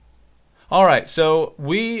All right, so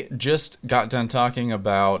we just got done talking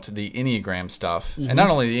about the Enneagram stuff, and not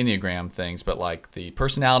only the Enneagram things, but like the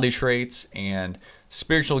personality traits and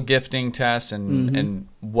spiritual gifting tests and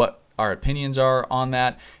what our opinions are on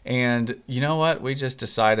that. And you know what? We just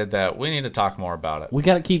decided that we need to talk more about it. We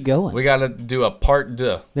got to keep going. We got to do a part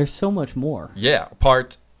 2. There's so much more. Yeah,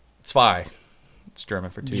 part 2. It's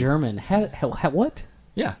German for 2. German. How what?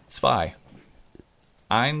 Yeah, 2.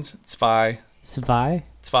 Eins, zwei, Zwei?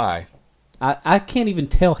 2. I can't even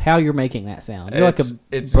tell how you're making that sound. You're It's like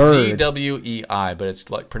a bird. CWEI, but it's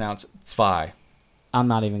like pronounced 2. I'm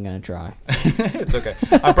not even going to try. It's okay.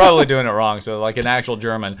 I'm probably doing it wrong. So like an actual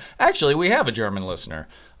German. Actually, we have a German listener.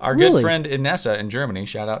 Our good Really? friend Inessa in Germany.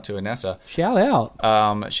 Shout out to Inessa. Shout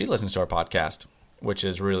out. She listens to our podcast, which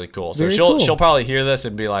is really cool. So Very she'll cool. probably hear this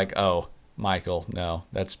and be like, "Oh, Michael, no,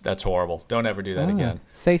 that's horrible. Don't ever do that again."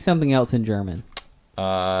 Say something else in German.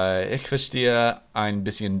 Ich verstehe ein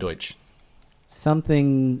bisschen Deutsch.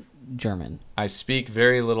 Something German. I speak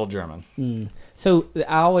very little German. So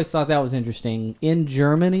I always thought that was interesting. In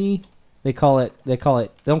Germany, they don't call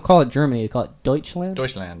it Germany, they call it Deutschland.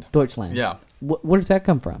 Deutschland. Yeah. Where does that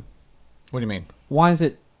come from? What do you mean? Why is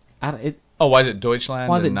it? Why is it Deutschland?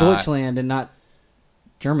 Why is it and Deutschland and not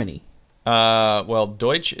Germany? Well,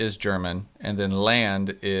 Deutsch is German, and then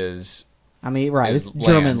land is... I mean, right, is it's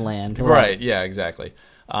German land. Right, yeah, exactly.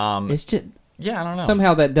 It's just... Yeah, I don't know.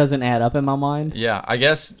 Somehow that doesn't add up in my mind. Yeah, I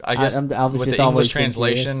guess I was with just the always English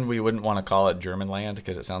translation, curious. we wouldn't want to call it German land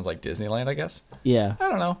because it sounds like Disneyland, I guess. Yeah. I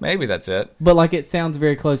don't know. Maybe that's it. But like it sounds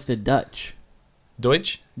very close to Dutch.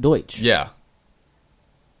 Deutsch? Deutsch. Yeah.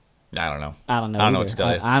 I don't know. I don't know. I don't know either. what to tell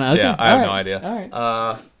you. Okay. Yeah, I have All no right. idea.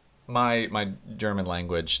 All right. My German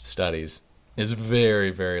language studies is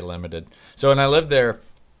very, very limited. So when I lived there,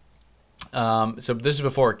 so this is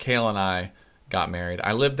before Kale and I got married.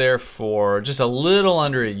 I lived there for just a little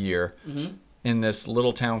under a year in this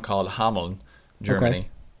little town called Hameln, Germany. Okay.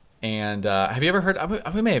 And have you ever heard,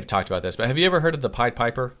 we may have talked about this, but have you ever heard of the Pied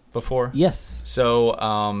Piper before? Yes.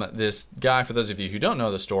 So this guy, for those of you who don't know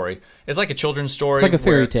the story, it's like a children's story. It's like a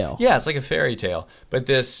fairy tale. Yeah, it's like a fairy tale. But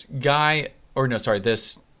this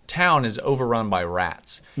this town is overrun by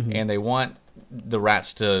rats, and they want the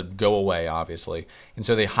rats to go away, obviously. And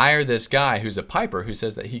so they hire this guy who's a piper who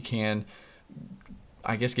says that he can,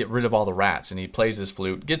 I guess, get rid of all the rats, and he plays his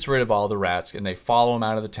flute, gets rid of all the rats, and they follow him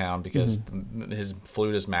out of the town because his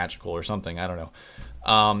flute is magical or something. I don't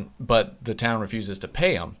know. But the town refuses to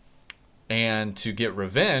pay him. And to get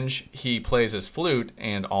revenge, he plays his flute,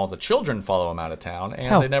 and all the children follow him out of town,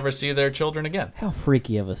 and they never see their children again. How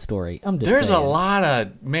freaky of a story. I'm just There's saying. a lot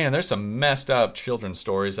of, there's some messed up children's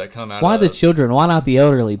stories that come out Why of the children? Why not the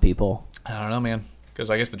elderly people? I don't know, man. Because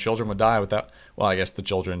I guess the children would die without, well, I guess the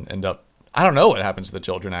children end up, I don't know what happens to the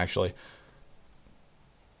children, actually.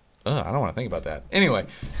 I don't want to think about that. Anyway,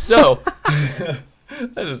 so...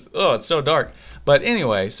 it's so dark. But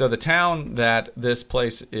anyway, so the town that this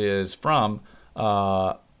place is from,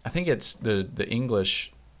 I think it's the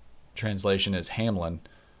English translation is Hamlin.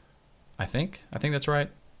 I think that's right.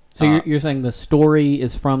 So you're saying the story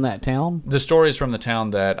is from that town? The story is from the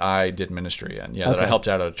town that I did ministry in. Yeah, that I Okay. helped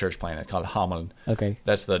out at a church plant called Hameln. Okay.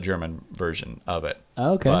 That's the German version of it.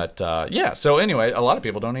 Okay. But yeah, so anyway, a lot of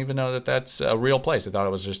people don't even know that that's a real place. They thought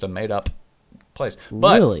it was just a made up place.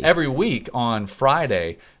 But Really? every week on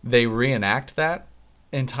Friday, they reenact that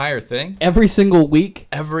entire thing. Every single week?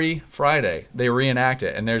 Every Friday, they reenact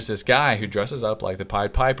it. And there's this guy who dresses up like the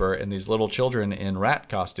Pied Piper and these little children in rat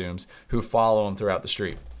costumes who follow him throughout the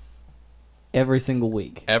street. Every single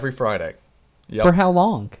week? Every Friday. Yep. For how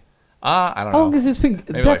long? I don't How know. long has this been?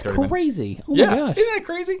 Maybe That's like 30 crazy. Oh yeah, my gosh. isn't that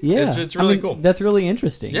crazy? Yeah. It's really cool. That's really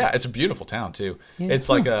interesting. Yeah, it's a beautiful town, too. Yeah. It's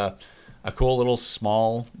like a cool little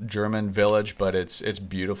small German village, but it's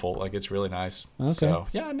beautiful. Like, it's really nice. Okay. So,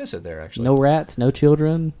 yeah, I miss it there, actually. No rats, no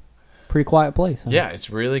children. Pretty quiet place, huh? Yeah, it's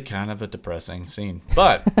really kind of a depressing scene.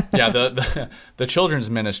 But, yeah, the children's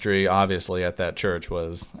ministry, obviously, at that church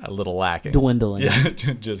was a little lacking. Dwindling. Yeah,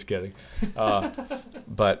 just kidding.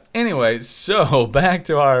 But anyway, so back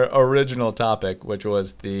to our original topic, which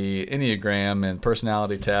was the Enneagram and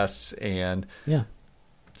personality tests and Yeah.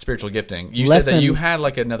 spiritual gifting. You said that you had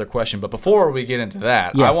like another question, but before we get into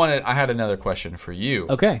that, Yes. I had another question for you.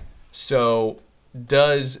 Okay. So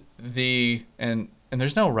does and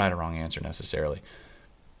there's no right or wrong answer necessarily,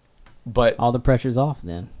 but All the pressure's off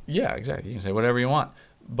then. yeah, exactly. You can say whatever you want,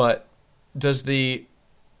 but does the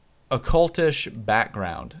occultish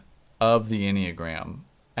background of the Enneagram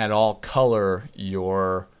at all color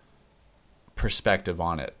your perspective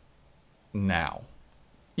on it now,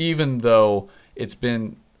 even though it's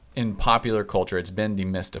been in popular culture, it's been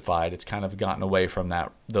demystified. It's kind of gotten away from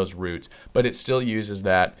those roots, but it still uses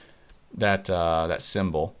that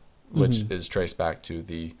symbol, which is traced back to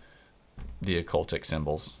the occultic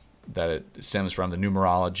symbols that it stems from, the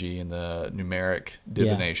numerology and the numeric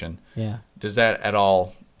divination. Yeah. Does that at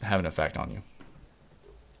all have an effect on you?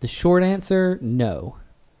 The short answer, no.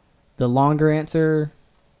 The longer answer,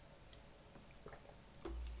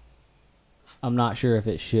 I'm not sure if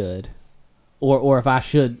it should, or if I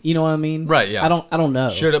should. You know what I mean? Right. Yeah. I don't know.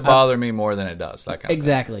 Should it bother me more than it does? That kind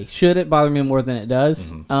exactly. Should it bother me more than it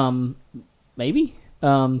does? Maybe.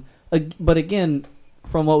 But again,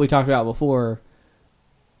 from what we talked about before,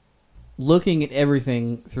 looking at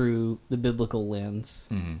everything through the biblical lens,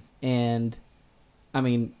 and I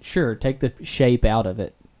mean, sure, take the shape out of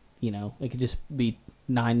it. You know, it could just be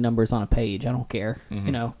 9 numbers on a page. I don't care.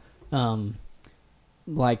 You know,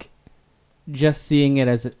 like just seeing it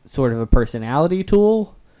as sort of a personality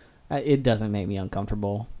tool, it doesn't make me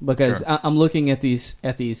uncomfortable because I'm looking at these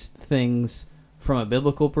things from a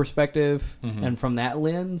biblical perspective and from that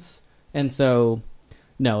lens, and so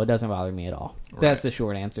no, it doesn't bother me at all. Right. That's the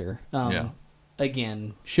short answer.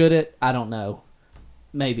 Again, should it? I don't know.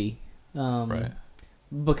 Maybe. Right.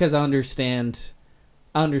 Because I understand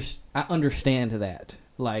that.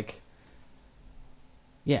 Like,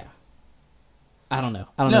 yeah. I don't know.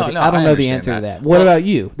 I don't know the answer to that. What about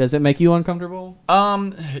you? Does it make you uncomfortable?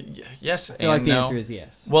 Yes and I feel like the no. answer is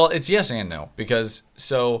yes. Well, it's yes and no because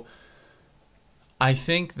I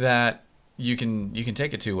think that you can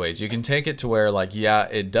take it two ways. You can take it to where like, yeah,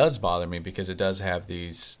 it does bother me because it does have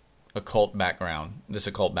this occult background,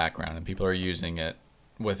 and people are using it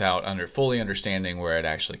without fully understanding where it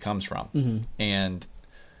actually comes from. And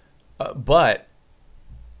but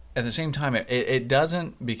at the same time, it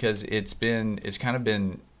doesn't, because it's kind of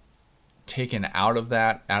been taken out of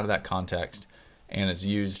that context and is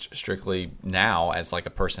used strictly now as like a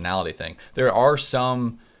personality thing. There are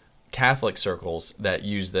some Catholic circles that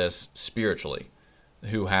use this spiritually,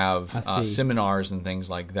 who have seminars and things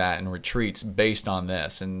like that and retreats based on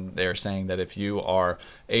this, and they're saying that if you are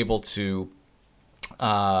able to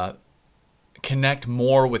connect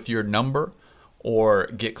more with your number or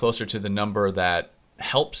get closer to the number that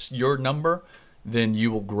helps your number, then you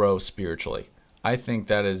will grow spiritually. I think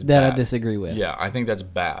that is bad. I disagree with. Yeah, I think that's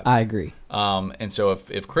bad. I agree. And so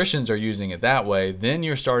if Christians are using it that way, then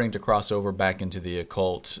you're starting to cross over back into the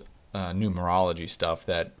occult numerology stuff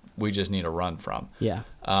that we just need to run from. Yeah.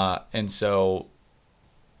 And so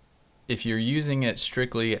if you're using it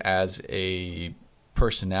strictly as a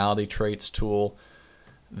personality traits tool,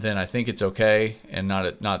 then I think it's okay and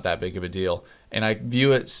not that big of a deal. And I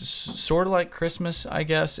view it sort of like Christmas, I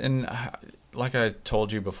guess. And like I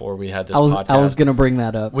told you before we had this podcast. I was going to bring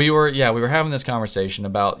that up. We were having this conversation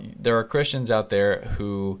about there are Christians out there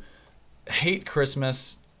who hate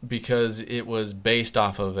Christmas because it was based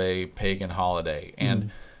off of a pagan holiday.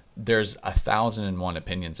 And there's 1,001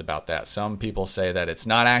 opinions about that. Some people say that it's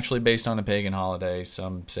not actually based on a pagan holiday.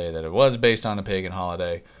 Some say that it was based on a pagan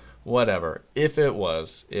holiday. Whatever. If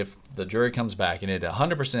the jury comes back and it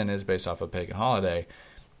 100% is based off a pagan holiday,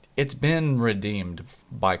 it's been redeemed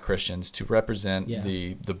by Christians to represent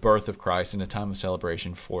the birth of Christ in a time of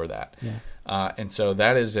celebration for that. Yeah. And so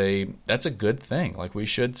that's a good thing. Like, we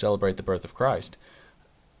should celebrate the birth of Christ.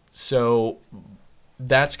 So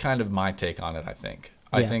that's kind of my take on it, I think.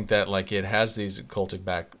 Yeah. I think that like it has this occultic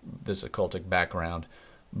background,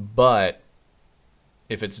 but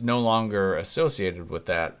if it's no longer associated with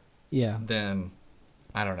that, then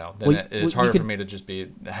I don't know. Then it's harder for me to just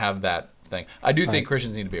have that thing. I do think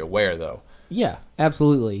Christians need to be aware, though. Yeah,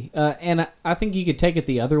 absolutely. And I think you could take it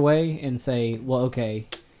the other way and say, well, okay,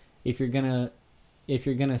 if you're gonna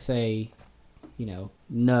say,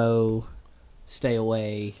 no, stay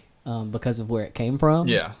away because of where it came from.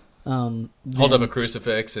 Yeah. Hold up a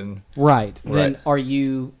crucifix and Then are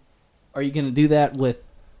you going to do that with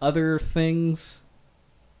other things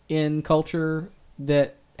in culture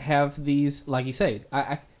that have these, like you say,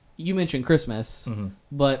 you mentioned Christmas,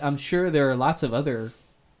 but I'm sure there are lots of other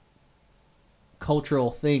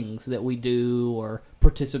cultural things that we do or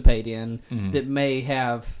participate in that may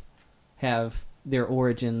have their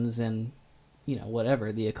origins in,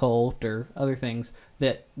 whatever, the occult or other things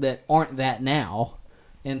that aren't that now.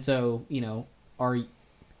 And so,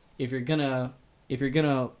 if you're gonna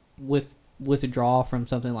withdraw from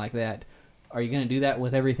something like that, are you going to do that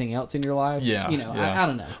with everything else in your life? Yeah. I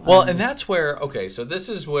don't know. Well, and that's where, so this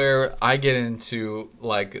is where I get into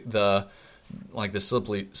the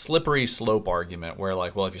slippery slope argument where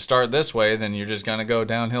like, well, if you start this way, then you're just going to go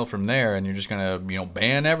downhill from there and you're just going to,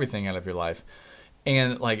 ban everything out of your life.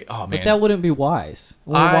 And like, oh man, but that wouldn't be wise.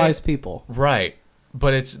 We're wise people, right?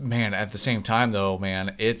 But it's, man, at the same time though,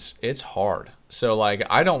 man, it's hard. So like,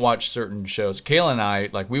 I don't watch certain shows. Kayla and I,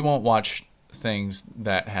 like, we won't watch things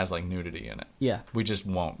that has like nudity in it. Yeah, we just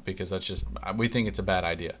won't, because that's just, we think it's a bad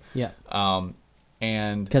idea. Yeah.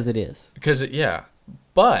 And because it is. Yeah.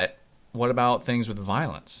 But what about things with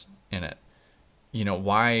violence in it? You know,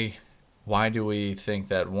 why do we think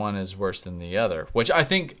that one is worse than the other? Which I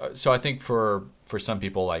think for some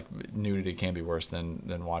people, like, nudity can be worse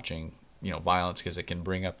than watching, you know, violence, because it can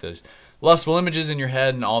bring up this lustful images in your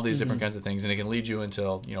head and all these different kinds of things, and it can lead you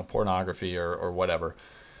into, you know, pornography or whatever.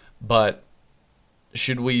 But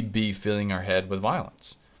should we be filling our head with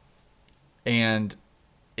violence? And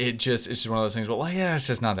it's just one of those things. Well, yeah, it's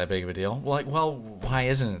just not that big of a deal. Well, why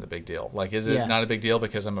isn't it a big deal? Like, is it not a big deal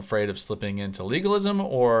because I'm afraid of slipping into legalism,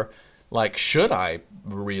 or like, should I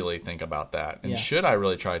really think about that? And should I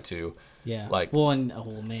really try to? Yeah. Like, well, and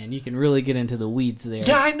oh man, you can really get into the weeds there.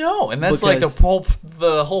 Yeah, I know, and that's like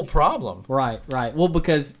the whole problem. Right. Well,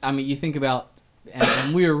 because I mean, you think about,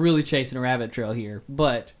 and we are really chasing a rabbit trail here,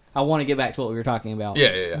 but I want to get back to what we were talking about.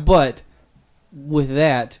 Yeah. But with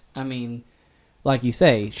that, I mean, like you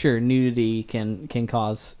say, sure, nudity can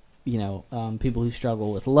cause, you know, people who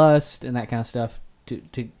struggle with lust and that kind of stuff to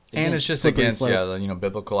again, and it's just against the, you know,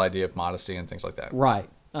 biblical idea of modesty and things like that. Right.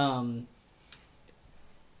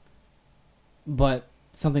 But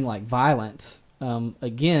something like violence,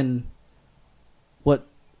 again,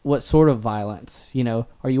 what sort of violence? You know,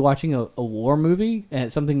 are you watching a war movie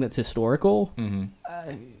and something that's historical,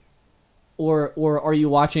 or are you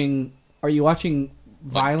watching violence?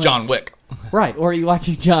 Like John Wick, right? Or are you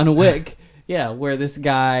watching John Wick? Yeah, where this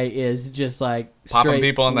guy is just like popping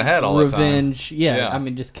people in the head all revenge. the time. Yeah, I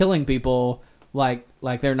mean, just killing people like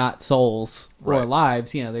they're not souls or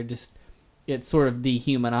lives. You know, they're just, it's sort of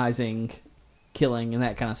dehumanizing killing and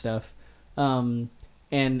that kind of stuff. And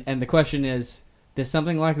the question is, does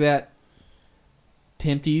something like that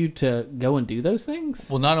tempt you to go and do those things?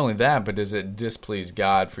 Well, not only that, but does it displease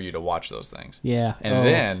God for you to watch those things? Yeah. And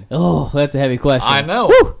then... Oh, that's a heavy question. I know.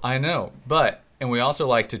 Woo! I know. But, and we also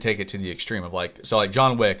like to take it to the extreme of like, so like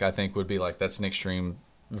John Wick, I think would be like, that's an extreme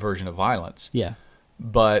version of violence. Yeah.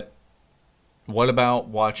 But what about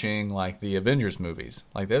watching like the Avengers movies?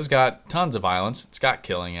 Like, those got tons of violence. It's got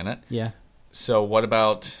killing in it. Yeah. So what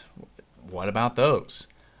about those?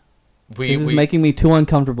 This is making me too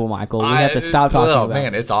uncomfortable, Michael. We have to stop talking about it. Oh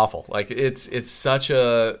man, it's awful. Like, it's such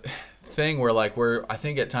a thing where like I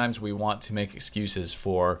think at times we want to make excuses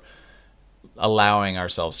for allowing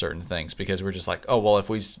ourselves certain things, because we're just like, oh well, if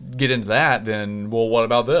we get into that, then well, what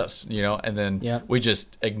about this? You know, and then we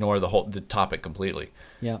just ignore the topic completely.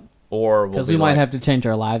 Yeah. Or because we might have to change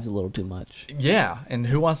our lives a little too much. Yeah, and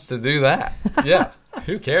who wants to do that? Yeah.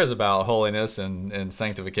 Who cares about holiness and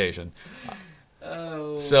sanctification?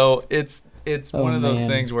 Oh. So it's one of those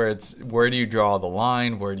things where it's, where do you draw the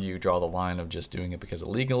line? Where do you draw the line of just doing it because of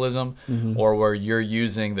legalism, or where you're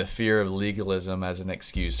using the fear of legalism as an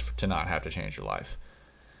excuse to not have to change your life?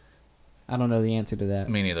 I don't know the answer to that.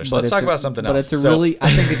 Me neither. So let's talk about something else. But I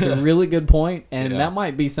think it's a really good point, and that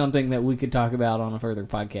might be something that we could talk about on a further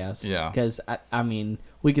podcast. Yeah. Because, I mean,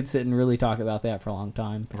 we could sit and really talk about that for a long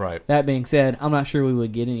time. Right. That being said, I'm not sure we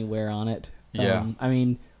would get anywhere on it. Yeah. I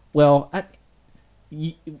mean, well,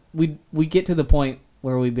 we get to the point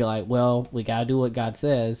where we'd be like, well, we got to do what God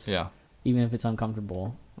says. Yeah. Even if it's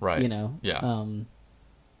uncomfortable. Right. You know? Yeah. Well,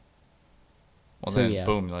 so, then,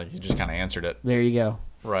 boom, like, you just kind of answered it. There you go.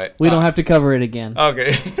 Right. We don't have to cover it again.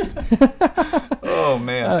 Okay. Oh,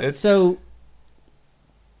 man. So,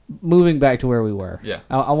 moving back to where we were. Yeah.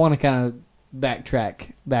 I want to kind of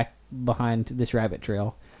backtrack back behind this rabbit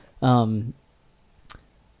trail.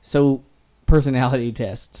 So, personality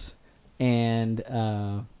tests and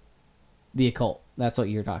the occult. That's what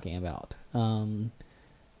you're talking about.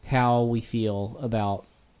 How we feel about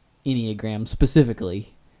Enneagram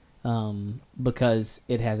specifically, because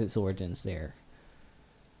it has its origins there.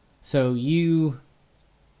 So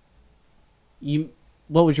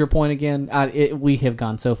what was your point again? We have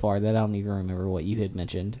gone so far that I don't even remember what you had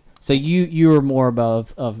mentioned. So you were more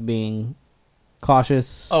above of being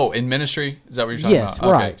cautious. Oh, in ministry? Is that what you're talking about? Yes,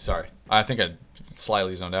 right. Okay, sorry. I think I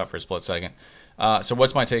slightly zoned out for a split second. So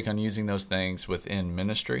what's my take on using those things within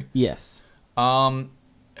ministry? Yes.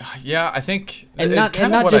 Yeah, I think and not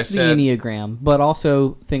just the Enneagram, but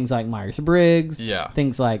also things like Myers-Briggs. Yeah.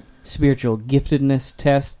 Things like spiritual giftedness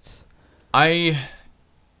tests.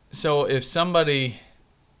 So if somebody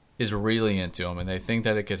is really into them and they think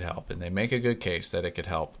that it could help and they make a good case that it could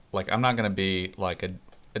help, like, I'm not going to be like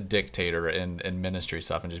a dictator in ministry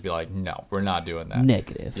stuff and just be like, no, we're not doing that.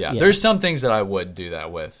 Negative. Yeah. There's some things that I would do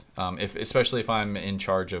that with, especially if I'm in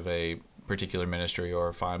charge of a particular ministry or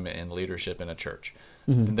if I'm in leadership in a church.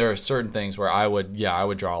 Mm-hmm. There are certain things where I would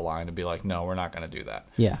draw a line and be like, no, we're not going to do that.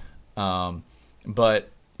 Yeah. But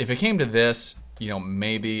if it came to this,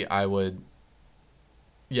 maybe I would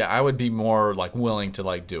be more like willing to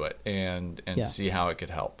like do it and see how it could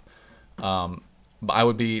help. But I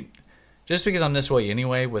would be, just because I'm this way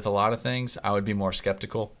anyway with a lot of things, I would be more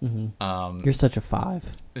skeptical. Mm-hmm. You're such a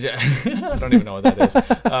 5. Yeah, I don't even know what that is.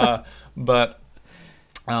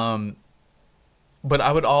 But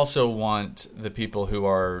I would also want the people who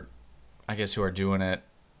are doing it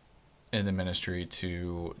in the ministry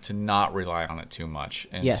to not rely on it too much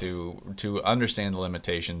and yes. to understand the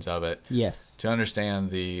limitations of it. Yes. To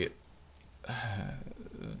understand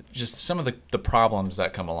just some of the problems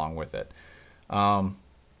that come along with it.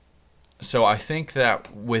 So I think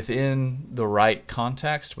that within the right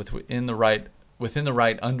context, within the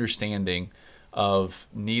right understanding of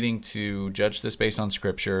needing to judge this based on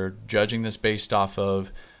Scripture, judging this based off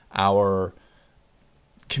of our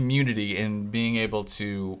community, and being able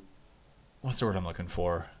to, what's the word I'm looking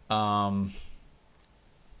for? I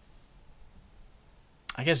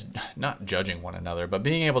guess not judging one another, but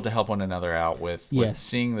being able to help one another out with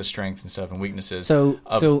seeing the strengths and stuff and weaknesses. So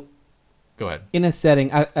go ahead. In a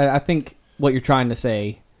setting, I think what you're trying to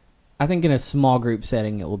say, I think in a small group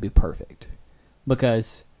setting it will be perfect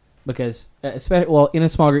because in a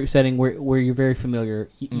small group setting where you're very familiar,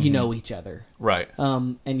 you know each other, right?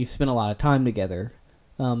 And you spend a lot of time together.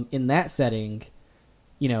 In that setting,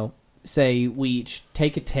 say we each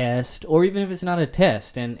take a test, or even if it's not a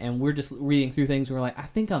test, and we're just reading through things, and we're like, I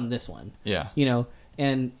think I'm this one. Yeah.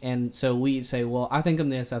 And so we say, well, I think I'm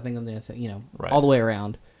this, right. all the way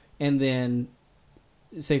around. And then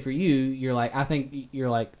say for you, you're like, I think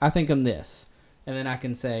I'm this. And then I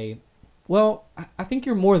can say, well, I think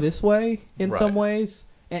you're more this way in some ways.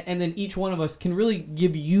 And then each one of us can really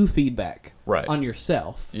give you feedback on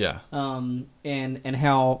yourself. Yeah. And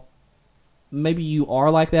how maybe you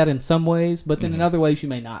are like that in some ways, but then in other ways you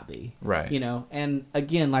may not be. Right. And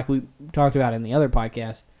again, like we talked about in the other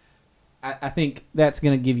podcast, I think that's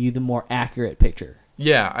going to give you the more accurate picture.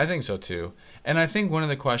 Yeah, I think so too. And I think one of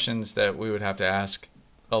the questions that we would have to ask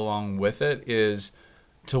along with it is,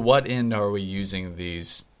 to what end are we using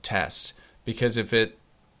these tests? Because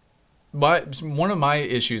one of my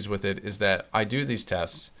issues with it is that I do these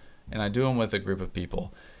tests and I do them with a group of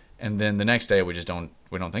people, and then the next day we don't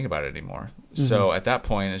think about it anymore. Mm-hmm. So at that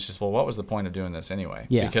point, it's just, well, what was the point of doing this anyway?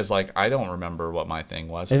 Yeah. Because I don't remember what my thing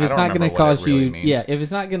was. If it's not going to cause really you, means. if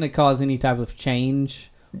it's not going to cause any type of change,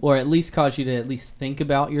 or at least cause you to at least think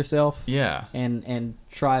about yourself, and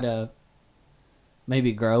try to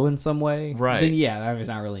maybe grow in some way, right? Then there's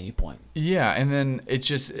not really any point. Yeah, and then it's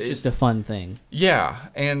just a fun thing. Yeah,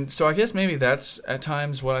 and so I guess maybe that's at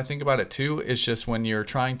times what I think about it too. Is just when you're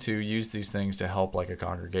trying to use these things to help like a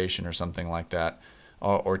congregation or something like that,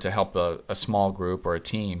 or to help a small group or a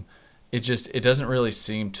team, it doesn't really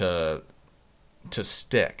seem to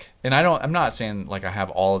stick. And I'm not saying like I have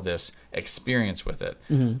all of this experience with it.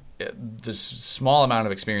 Mm-hmm. This small amount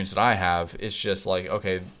of experience that I have is just like,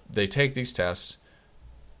 okay, they take these tests,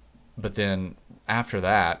 but then after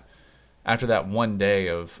that one day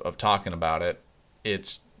of talking about it,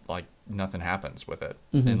 it's like nothing happens with it.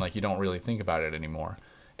 Mm-hmm. And like you don't really think about it anymore.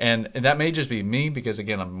 And that may just be me, because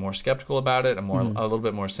again, I'm more skeptical about it. I'm a little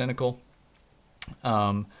bit more cynical.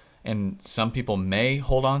 And some people may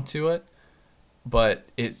hold on to it, but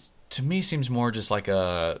it to me seems more just like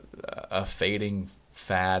a fading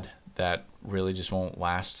fad that really just won't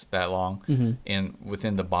last that long, and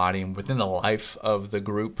within the body and within the life of the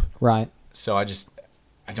group. Right. So I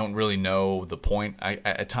don't really know the point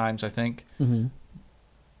at times, I think. Mm-hmm.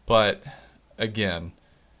 But again,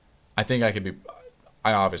 I think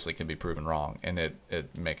I obviously can be proven wrong, and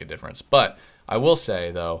it make a difference. But I will say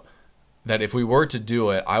though that if we were to do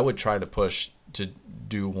it, I would try to push to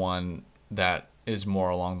do one that is more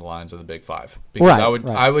along the lines of the Big Five, because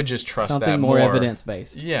I would just trust something that more evidence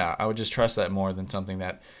based. Yeah, I would just trust that more than something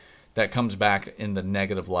that comes back in the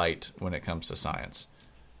negative light when it comes to science.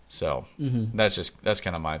 So that's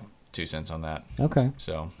kind of my 2 cents on that. Okay.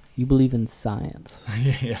 So you believe in science?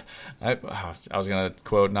 Yeah. I was gonna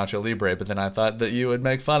quote Nacho Libre, but then I thought that you would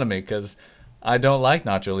make fun of me because I don't like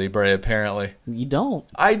Nacho Libre. Apparently, you don't.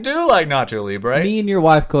 I do like Nacho Libre. Me and your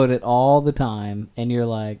wife quote it all the time, and you're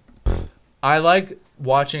like, I like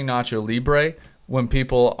watching Nacho Libre when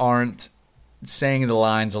people aren't saying the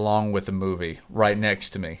lines along with the movie right next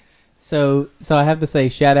to me. So I have to say,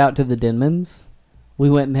 shout out to the Denmans We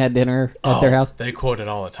went and had dinner at their house. They quote it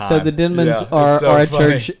all the time. So the Denmans are a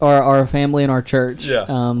church, are a family in our church,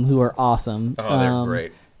 who are awesome. Oh, they're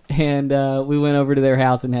great. And we went over to their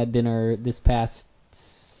house and had dinner this past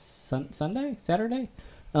Saturday.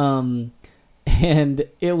 And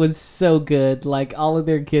it was so good. Like, all of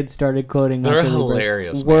their kids started quoting. They're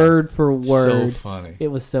hilarious, word for word. So funny. It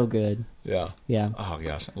was so good. Yeah. Oh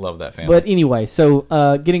gosh, I love that family. But anyway, so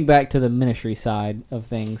getting back to the ministry side of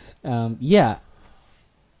things,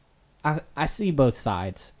 I see both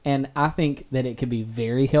sides, and I think that it could be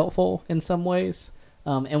very helpful in some ways.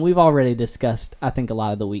 And we've already discussed, I think, a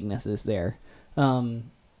lot of the weaknesses there. I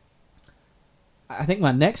think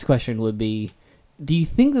my next question would be, do you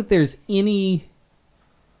think that there's any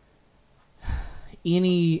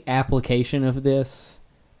application of this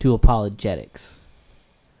to apologetics?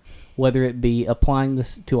 Whether it be applying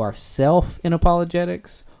this to ourselves in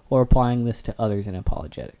apologetics or applying this to others in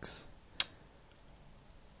apologetics.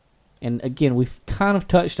 And again, we've kind of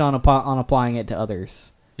touched on applying it to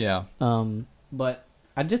others. Yeah. But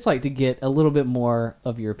I'd just like to get a little bit more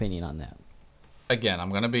of your opinion on that. Again, I'm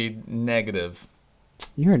going to be negative.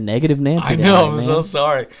 You're a negative Nancy. I know. I'm so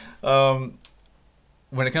sorry. When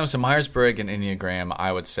it comes to Myers-Briggs and Enneagram,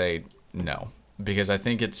 I would say no, because I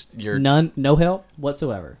think it's no help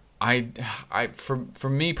whatsoever. For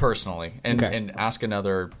me personally, and ask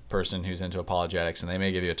another person who's into apologetics, and they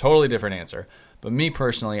may give you a totally different answer. But me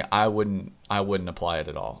personally, I wouldn't apply it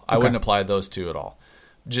at all. I wouldn't apply those two at all,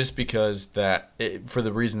 just because for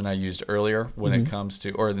the reason that I used earlier when it comes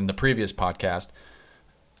to, or in the previous podcast,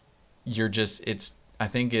 I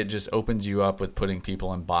think it just opens you up with putting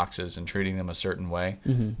people in boxes and treating them a certain way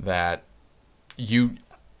that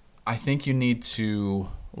I think you need to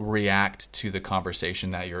react to the conversation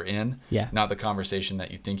that you're in, not the conversation that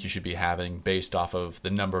you think you should be having based off of the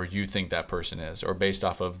number you think that person is, or based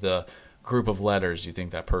off of the group of letters you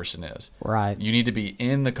think that person is. Right. You need to be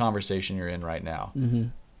in the conversation you're in right now,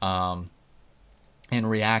 and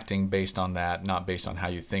reacting based on that, not based on how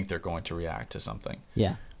you think they're going to react to something.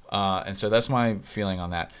 Yeah. And so that's my feeling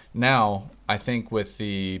on that. Now, I think with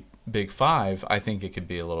the Big Five, I think it could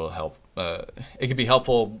be a little help. It could be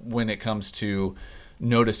helpful when it comes to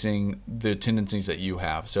noticing the tendencies that you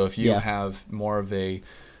have. So if you have more of an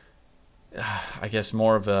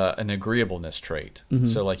agreeableness trait.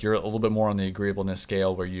 So like you're a little bit more on the agreeableness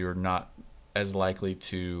scale, where you're not as likely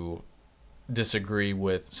to disagree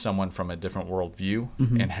with someone from a different worldview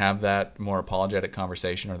and have that more apologetic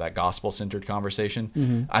conversation or that gospel-centered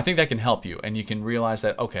conversation. I think that can help you, and you can realize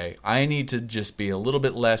that, okay, I need to just be a little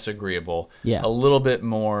bit less agreeable, a little bit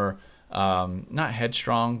more not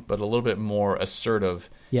headstrong, but a little bit more assertive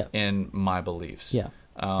in my beliefs.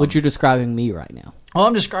 But you're describing me right now. Oh,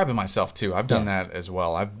 I'm describing myself too. I've done that as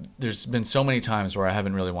well. There's been so many times where I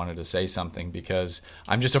haven't really wanted to say something because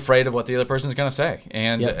I'm just afraid of what the other person's going to say,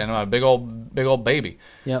 and I'm a big old baby.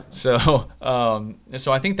 So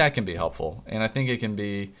I think that can be helpful, and I think it can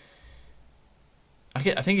be. I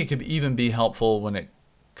think it could even be helpful when I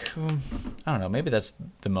don't know. Maybe that's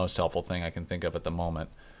the most helpful thing I can think of at the moment,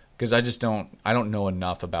 because I don't know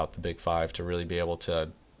enough about the Big Five to really be able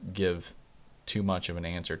to give too much of an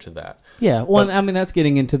answer to that. Yeah, well, I mean, that's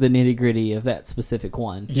getting into the nitty-gritty of that specific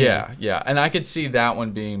one. Yeah, and I could see that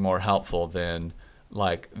one being more helpful than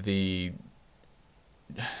like the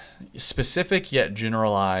specific yet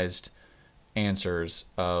generalized answers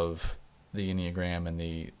of the Enneagram and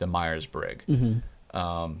the Myers-Briggs.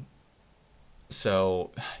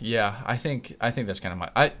 So yeah, I think that's kind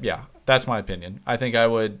of that's my opinion. I think I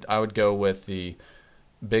would go with the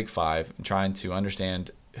Big Five, trying to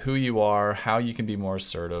understand who you are, how you can be more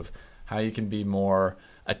assertive, how you can be more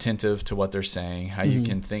attentive to what they're saying, how you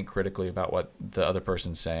can think critically about what the other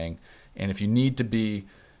person's saying, and if you need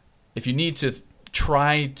to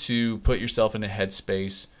try to put yourself in a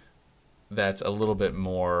headspace that's a little bit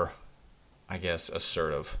more, I guess,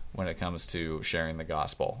 assertive when it comes to sharing the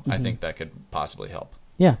gospel. I think that could possibly help.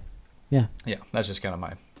 Yeah, that's just kind of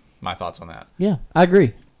my thoughts on that. Yeah, I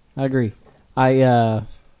agree.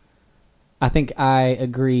 I think I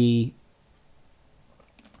agree.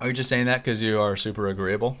 Are you just saying that because you are super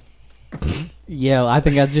agreeable? Yeah, I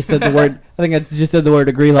think I just said the word. I think I just said the word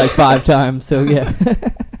agree like 5 times. So yeah.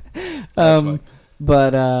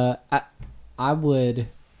 But I would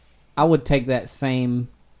take that same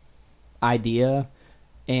idea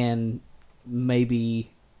and maybe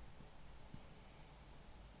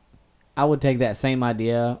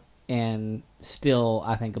still,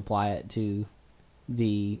 I think, apply it to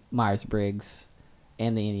the Myers-Briggs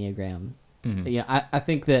and the Enneagram. Yeah, I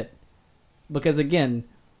think that because again,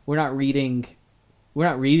 we're not reading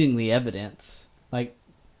the evidence. Like,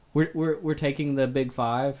 we're taking the big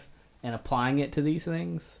five and applying it to these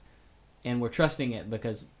things, and we're trusting it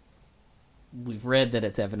because we've read that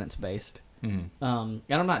it's evidence based. Mm-hmm. And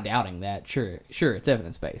I'm not doubting that. Sure, it's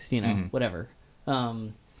evidence based. Whatever.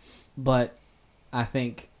 But I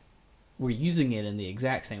think we're using it in the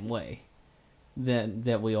exact same way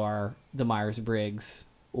that we are the Myers-Briggs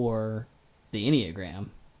or the Enneagram.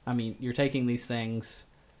 I mean, you're taking these things,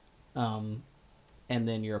 and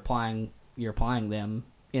then you're applying them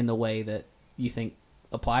in the way that you think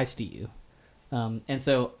applies to you. And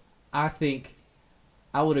so I think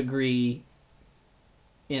I would agree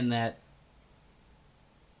in that.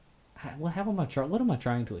 What am I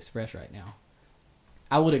trying to express right now?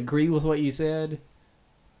 I would agree with what you said,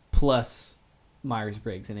 plus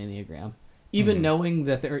Myers-Briggs and Enneagram. Even knowing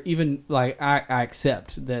that I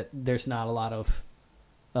accept that there's not a lot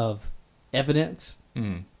of evidence,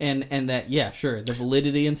 and that the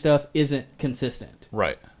validity and stuff isn't consistent.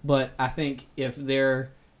 Right. But I think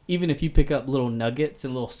even if you pick up little nuggets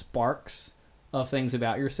and little sparks of things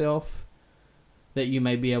about yourself that you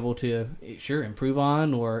may be able to improve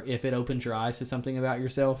on, or if it opens your eyes to something about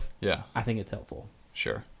yourself, I think it's helpful.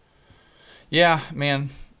 Sure. Yeah, man.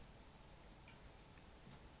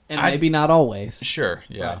 And maybe not always. Sure,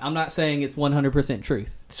 yeah. Right. I'm not saying it's 100%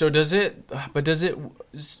 truth. So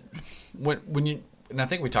when you, and I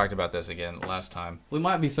think we talked about this again last time. We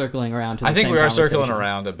might be circling around to the I think same we are conversation. circling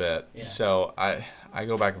around a bit. Yeah. So I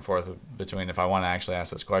go back and forth between if I want to actually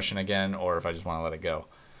ask this question again or if I just want to let it go.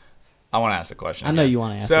 I want to ask the question again. I know you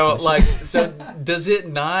want to ask the question. So does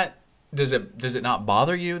it not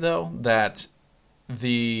bother you though that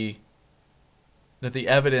the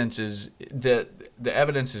evidence is the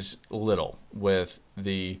evidence is little with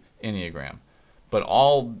the Enneagram, but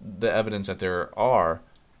all the evidence that there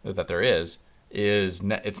is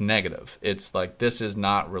it's negative. It's like, this is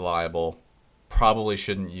not reliable, probably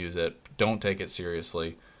shouldn't use it, don't take it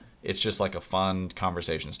seriously. It's just like a fun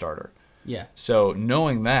conversation starter. Yeah. So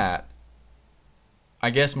knowing that,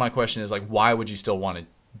 I guess my question is like, why would you still want to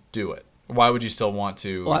do it? Why would you still want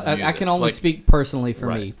to? Well, I can only speak personally for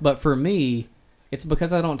right. me, but for me, it's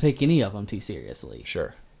because I don't take any of them too seriously.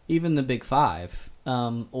 Sure. Even the big five,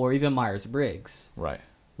 or even Myers-Briggs. Right.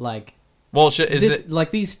 Like, well,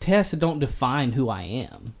 these tests don't define who I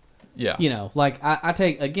am. Yeah. I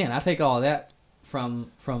take all of that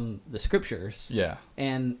from the scriptures. Yeah.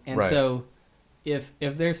 And right. So if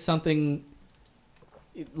there's something,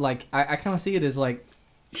 like, I kind of see it as like,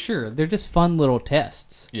 sure, they're just fun little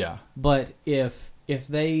tests. Yeah. But if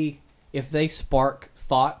they spark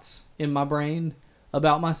thoughts in my brain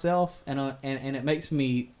about myself, and it makes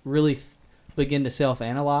me really begin to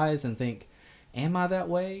self-analyze and think, am I that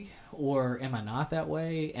way or am I not that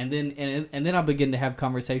way? And then I begin to have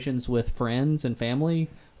conversations with friends and family.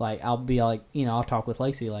 Like, I'll be like, I'll talk with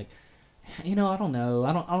Lacey, like, I don't know,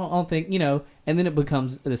 I don't think, and then it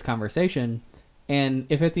becomes this conversation. And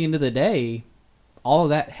if at the end of the day, all of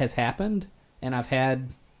that has happened, and I've had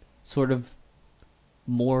sort of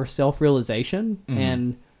more self-realization,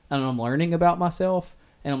 and I'm learning about myself,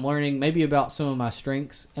 and I'm learning maybe about some of my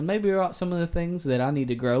strengths, and maybe about some of the things that I need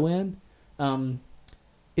to grow in,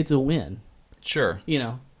 it's a win. Sure.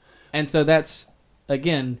 And so that's,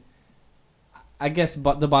 again, I guess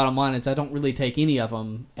the bottom line is I don't really take any of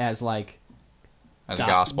them as like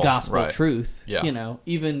gospel right. truth. Yeah.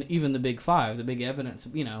 Even the big five, the big evidence,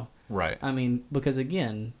 Right. I mean, because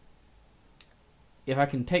again, if I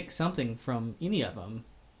can take something from any of them,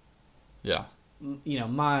 yeah,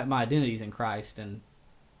 my identity's in Christ, and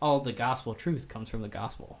all the gospel truth comes from the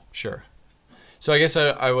gospel. Sure. So I guess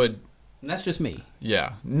I would. And that's just me.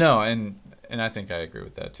 Yeah. No, and I think I agree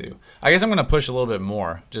with that too. I guess I'm going to push a little bit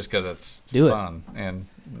more just because it's fun and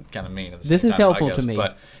kind of mean. At the this same is time, helpful to me.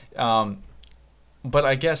 But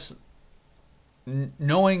I guess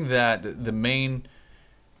knowing that the main.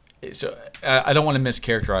 So I don't want to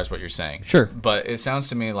mischaracterize what you're saying. Sure. But it sounds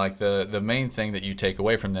to me like the main thing that you take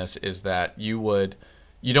away from this is that you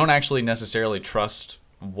don't actually necessarily trust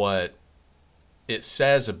what it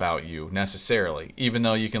says about you necessarily, even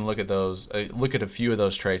though you can look at a few of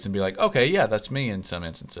those traits and be like, okay, yeah, that's me in some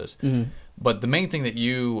instances. Mm-hmm. But the main thing that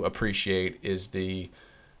you appreciate is the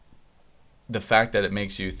fact that it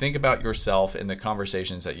makes you think about yourself in the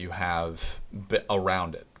conversations that you have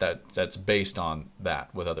around it. That's based on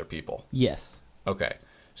that with other people. Yes. Okay.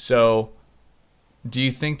 So do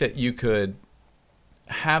you think that you could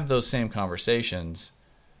have those same conversations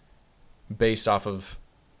based off of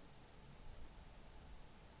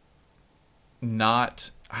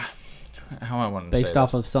how I want to say based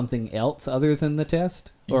off this. of something else other than the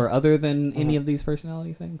test, or other than any of these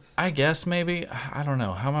personality things? I guess maybe. I don't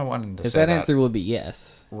know. How am I wanting to say Because that? that answer would be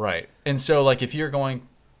yes. Right. And so, like, if you're going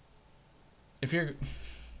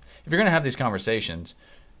to have these conversations,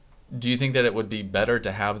 do you think that it would be better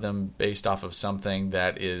to have them based off of something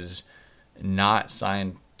that is not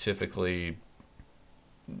scientifically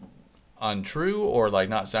untrue, or like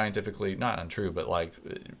not untrue, but like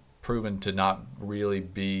proven to not really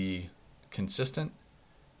be consistent?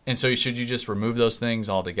 And so should you just remove those things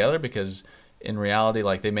altogether? Because in reality,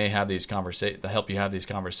 like, they may have these they help you have these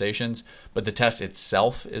conversations, but the test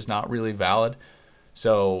itself is not really valid.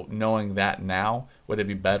 So knowing that now, would it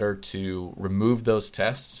be better to remove those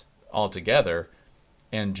tests altogether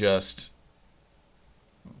and just,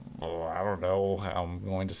 I don't know how I'm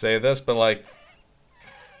going to say this, but like,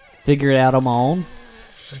 Figure it out on my own?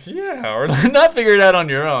 yeah, or not figure it out on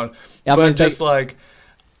your own, Yeah, but just like,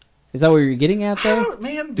 is that what you're getting at, though?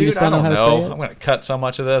 man, You just dude, I don't how to know. say it? I'm going to cut so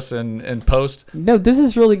much of this in post. No, this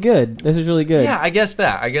is really good. This is really good. Yeah, I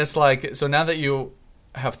guess like, so now that you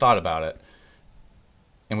have thought about it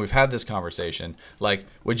and we've had this conversation, like,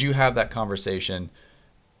 would you have that conversation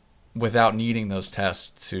without needing those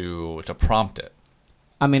tests to prompt it?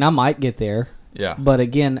 I mean, I might get there. Yeah. But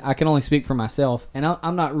again, I can only speak for myself, and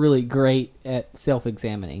I'm not really great at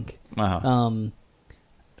self-examining. Uh-huh.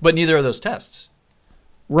 But neither are those tests.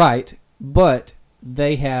 Right, but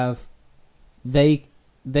they have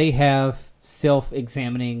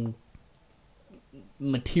self-examining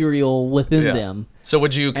material within them. So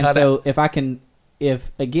would you cut and so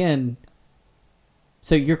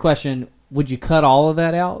so your question, would you cut all of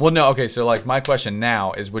that out? Well, no. Okay, so like my question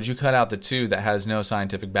now is, would you cut out the 2 that has no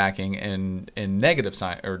scientific backing and negative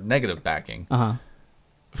negative backing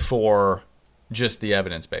for just the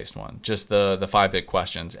evidence-based one, just the 5 big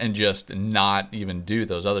questions, and just not even do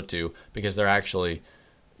those other 2 because they're actually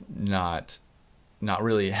not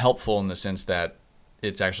really helpful in the sense that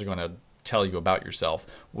it's actually going to tell you about yourself,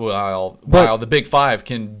 while the big 5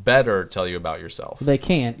 can better tell you about yourself. They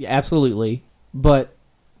can, absolutely, but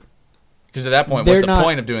because at that point, what's the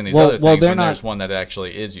point of doing these other things when there's one that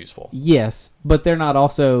actually is useful? Yes, but they're not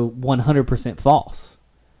also 100% false.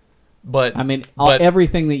 But I mean,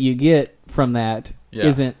 everything that you get from that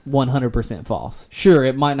isn't 100% false. Sure,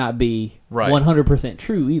 it might not be 100%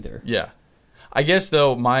 true either. Yeah. I guess,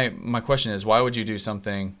 though, my question is, why would you do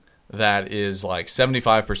something that is like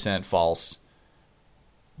 75% false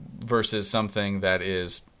versus something that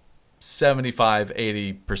is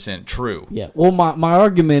 75-80% true? Yeah. Well, my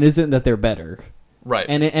argument isn't that they're better. Right.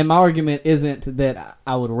 And my argument isn't that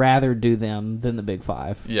I would rather do them than the big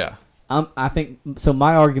 5. Yeah. I think so.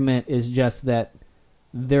 My argument is just that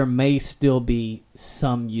there may still be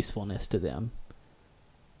some usefulness to them.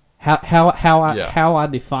 How I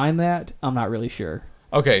define that, I'm not really sure.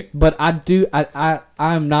 Okay. But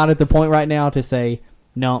I'm not at the point right now to say,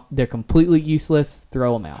 no, they're completely useless,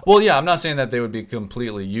 throw them out. Well, yeah, I'm not saying that they would be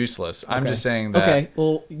completely useless. I'm just saying that. Okay,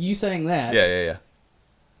 well, you saying that. Yeah.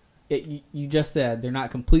 You just said they're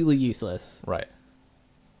not completely useless. Right.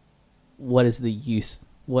 What is the use?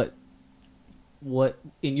 What,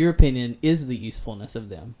 in your opinion, is the usefulness of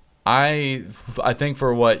them? I think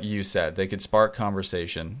for what you said, they could spark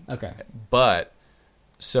conversation. Okay. But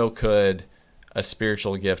so could a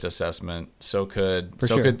spiritual gift assessment. So could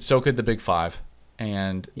the big 5.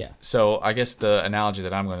 And so I guess the analogy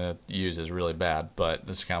that I'm going to use is really bad, but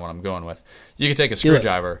this is kind of what I'm going with. You could take a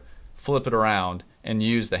screwdriver, flip it around, and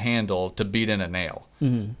use the handle to beat in a nail.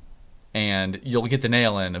 Mm-hmm. And you'll get the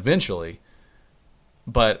nail in eventually,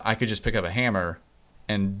 but I could just pick up a hammer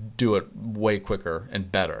and do it way quicker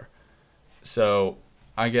and better. So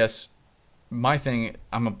I guess my thing,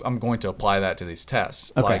 I'm going to apply that to these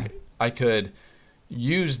tests. Okay. Like, I could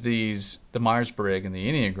use the Myers-Briggs and the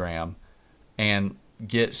Enneagram and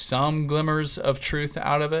get some glimmers of truth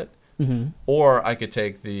out of it, or I could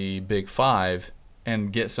take the big 5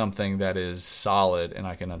 and get something that is solid and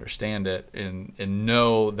I can understand it and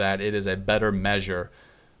know that it is a better measure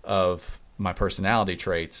of my personality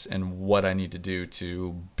traits and what I need to do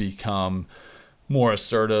to become more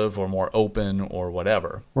assertive or more open or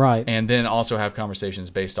whatever. Right. And then also have conversations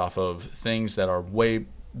based off of things that are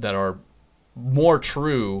more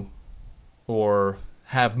true or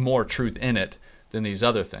have more truth in it than these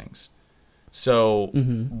other things. So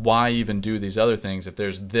why even do these other things if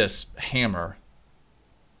there's this hammer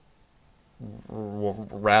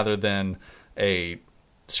rather than a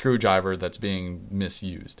screwdriver that's being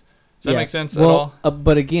misused? Does that make sense at all?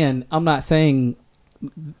 But again, I'm not saying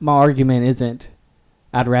my argument isn't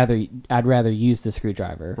I'd rather use the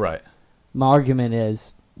screwdriver. Right. My argument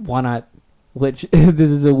is why not which this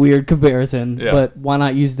is a weird comparison, Yeah. but why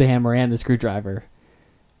not use the hammer and the screwdriver?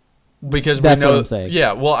 Because That's we know, what I'm saying.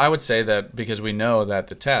 Yeah, well, I would say that because we know that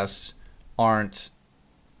the tests aren't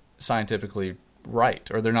scientifically right,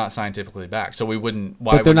 or they're not scientifically backed. So we wouldn't.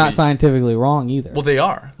 Why But they're would not we, scientifically wrong either. Well, they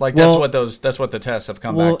are. Like Well- that's what the tests have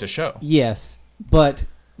come back to show. Yes, but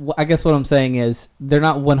I guess what I'm saying is they're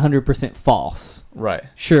not 100% false. Right.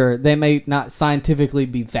 Sure, they may not scientifically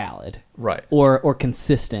be valid Right. or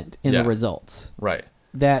consistent in Yeah. the results. Right.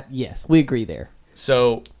 That, yes, we agree there.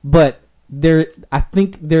 So, But I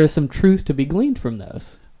think there is some truth to be gleaned from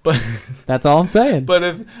those. but That's all I'm saying. but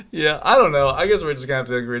if I don't know. I guess we're just gonna have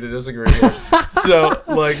to agree to disagree. Here. So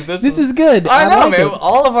like this is good. I know, like man. it.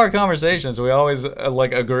 All of our conversations, we always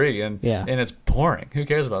like agree, and Yeah. and it's boring. Who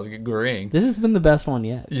cares about agreeing? This has been the best one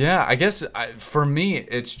yet. Yeah, I guess for me,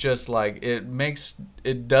 it's just like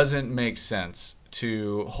it doesn't make sense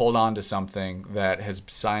to hold on to something that has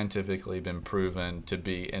scientifically been proven to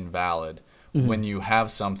be invalid when you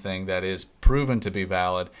have something that is proven to be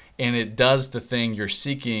valid and it does the thing you're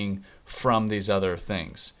seeking from these other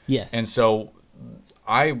things. Yes. And so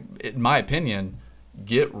in my opinion,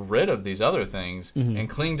 get rid of these other things and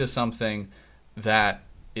cling to something that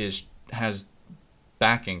has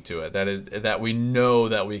backing to it, that we know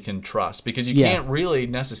that we can trust, because you can't really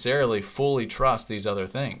necessarily fully trust these other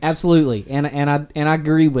things. Absolutely, and I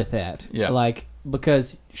agree with that. Yeah. Like,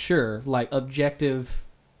 because sure, like objective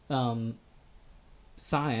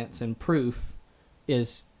science and proof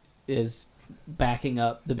is backing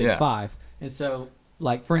up the big five, and so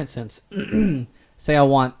like for instance, say I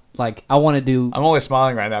want to do. I'm only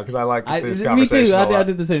smiling right now because I like this Me conversation too. a lot. I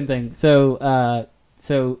did the same thing. So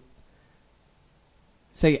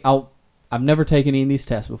say I've never taken any of these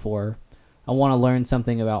tests before. I want to learn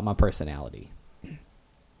something about my personality.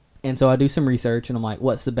 And so I do some research and I'm like,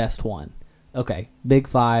 what's the best one? Okay, Big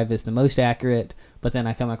Five is the most accurate, but then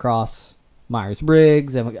I come across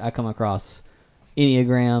Myers-Briggs, I come across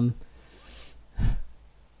Enneagram.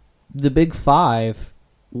 The Big Five,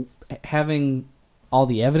 having all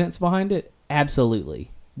the evidence behind it,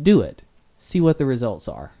 absolutely. Do it. See what the results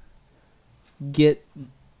are.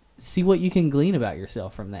 See what you can glean about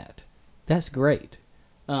yourself from that. That's great.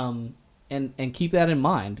 And keep that in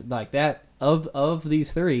mind. Like that, of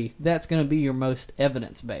these three, that's going to be your most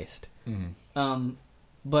evidence-based.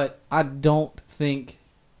 But I don't think...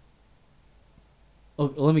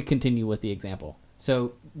 Oh, let me continue with the example.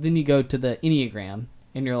 So then you go to the Enneagram,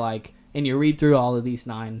 and you're like... And you read through all of these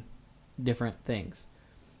 9 different things.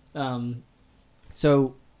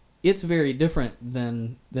 So it's very different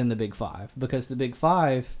than the Big Five, because the Big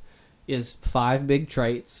Five is 5 big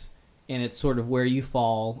traits, and it's sort of where you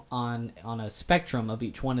fall on a spectrum of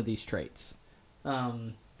each one of these traits.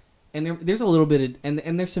 And there's a little bit of,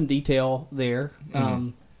 and there's some detail there.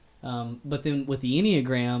 But then with the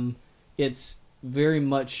Enneagram, it's very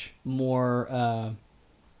much more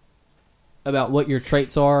about what your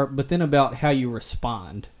traits are, but then about how you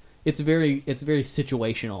respond. It's very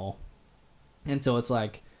situational, and so it's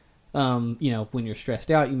like, when you're stressed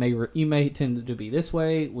out, you may tend to be this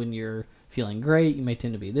way. When you're feeling great, you may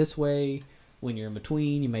tend to be this way. When you're in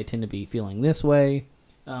between, you may tend to be feeling this way.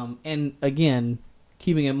 And again,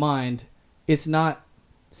 keeping in mind, it's not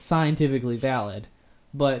scientifically valid,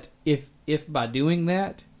 but if by doing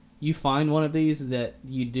that you find one of these that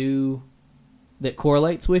you do that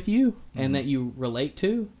correlates with you and that you relate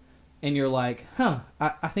to, and you're like,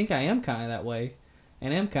 I think I am kind of that way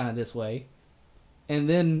and am kind of this way. And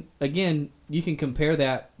then, again, you can compare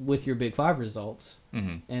that with your Big Five results.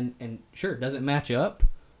 And sure, does it match up?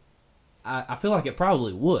 I feel like it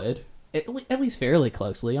probably would, at least fairly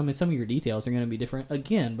closely. I mean, some of your details are going to be different,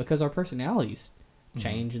 again, because our personalities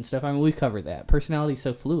change and stuff. I mean, we've covered that. Personality is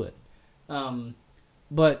so fluid.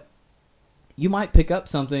 But you might pick up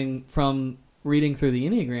something from reading through the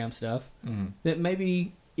Enneagram stuff that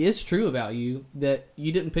maybe is true about you that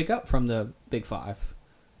you didn't pick up from the Big Five.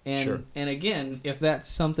 And again, if that's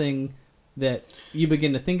something that you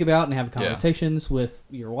begin to think about and have conversations with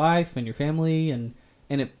your wife and your family, and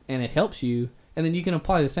it helps you, and then you can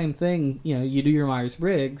apply the same thing. You do your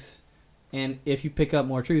Myers-Briggs, and if you pick up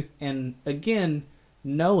more truth, and again,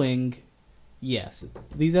 knowing, yes,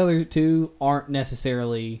 these other 2 aren't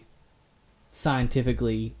necessarily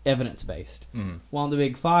scientifically evidence-based, while the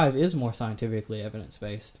Big Five is more scientifically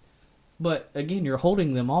evidence-based. But again, you're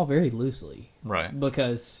holding them all very loosely, Right.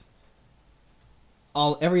 Because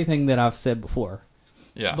everything that I've said before.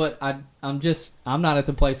 Yeah. But I'm not at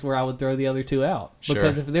the place where I would throw the other 2 out,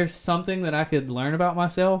 because if there's something that I could learn about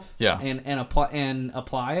myself, and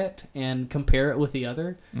apply it and compare it with the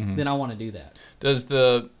other, then I want to do that. Does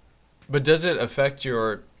it affect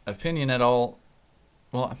your opinion at all,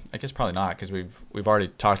 well, I guess probably not, because we've already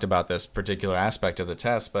talked about this particular aspect of the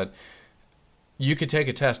test, but you could take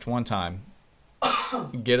a test one time,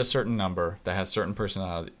 get a certain number that has certain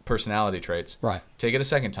personality traits. Right. Take it a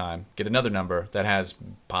second time, get another number that has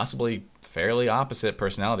possibly fairly opposite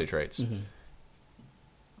personality traits. Mm-hmm.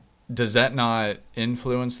 Does that not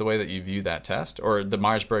influence the way that you view that test, or the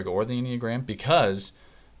Myers-Briggs or the Enneagram? Because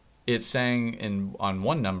it's saying on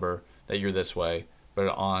one number that you're this way, but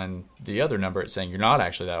on the other number it's saying you're not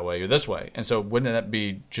actually that way, you're this way. And so wouldn't that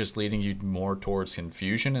be just leading you more towards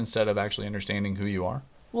confusion instead of actually understanding who you are?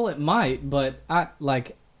 Well, it might, but I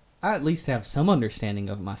at least have some understanding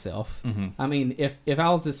of myself. Mm-hmm. I mean, if I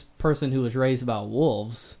was this person who was raised by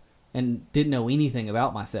wolves and didn't know anything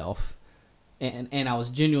about myself, and I was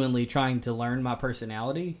genuinely trying to learn my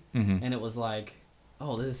personality, mm-hmm. and it was like,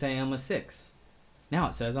 oh, this is saying I'm a 6. Now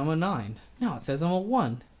it says I'm a 9. Now it says I'm a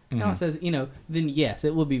 1. Mm-hmm. Now it says, then yes,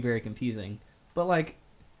 it would be very confusing. But, like,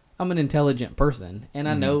 I'm an intelligent person, and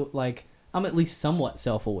I know, like, I'm at least somewhat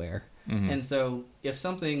self-aware. Mm-hmm. And so if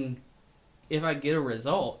I get a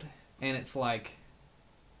result and it's like,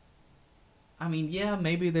 I mean, yeah,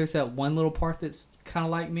 maybe there's that one little part that's kind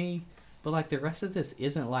of like me, but, like, the rest of this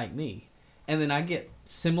isn't like me. And then I get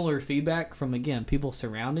similar feedback from, again, people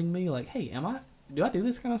surrounding me, like, hey, do I do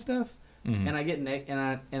this kind of stuff? Mm-hmm. And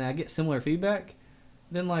I get similar feedback.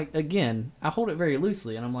 Then, like, again, I hold it very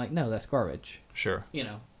loosely, and I'm like, no, that's garbage. Sure.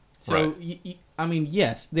 So, right. I mean,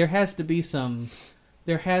 yes, there has to be some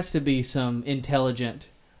intelligent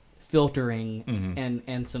filtering mm-hmm.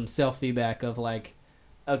 and some self-feedback of, like,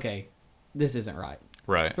 okay, this isn't right.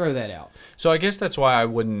 Right. Throw that out. So I guess that's why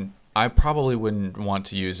I probably wouldn't want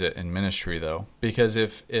to use it in ministry, though, because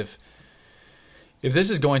if this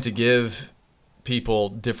is going to give people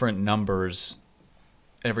different numbers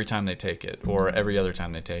every time they take it or every other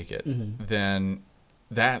time they take it, mm-hmm. then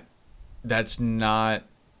that's not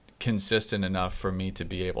consistent enough for me to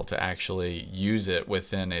be able to actually use it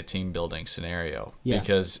within a team building scenario. Yeah.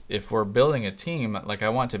 Because if we're building a team, like, I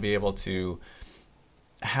want to be able to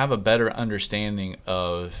have a better understanding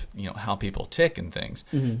of how people tick and things,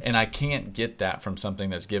 mm-hmm. and I can't get that from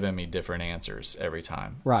something that's giving me different answers every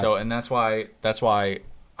time. Right. So, and that's why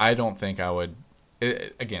I don't think I would.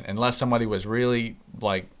 Again, unless somebody was really,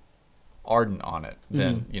 like, ardent on it,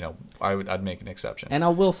 then mm-hmm. I'd make an exception. And I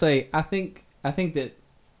will say, I think that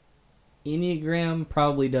Enneagram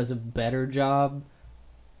probably does a better job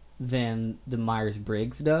than the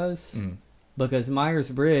Myers-Briggs does, because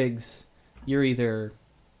Myers-Briggs, you're either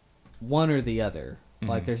one or the other.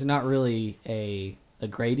 Mm-hmm. Like, there's not really a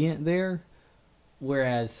gradient there,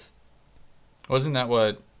 whereas... Wasn't that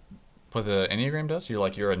what the Enneagram does?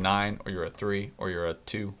 You're a 9, or you're a 3, or you're a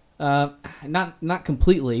 2? Not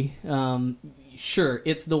completely. Sure,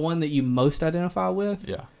 it's the one that you most identify with.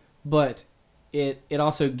 Yeah. But it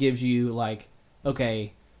also gives you, like,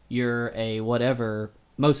 okay, you're a whatever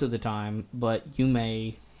most of the time, but you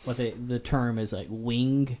may, what the term is, like,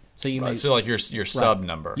 wing. So you may, so, like, your sub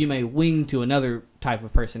number. You may wing to another type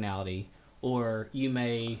of personality, or you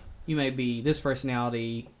may be this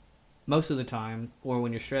personality most of the time, or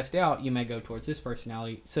when you're stressed out, you may go towards this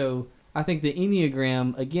personality. So I think the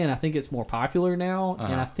Enneagram, again, I think it's more popular now,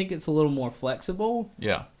 and I think it's a little more flexible.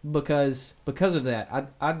 Yeah. Because of that,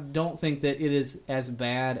 I don't think that it is as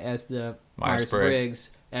bad as the Myers-Briggs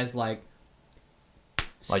as, like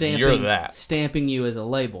stamping you as a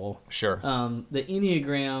label. Sure. The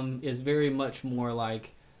Enneagram is very much more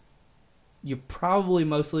like, you're probably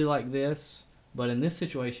mostly like this, but in this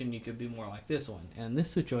situation you could be more like this one, and in this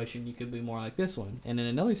situation you could be more like this one, and in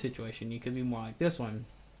another situation you could be more like this one.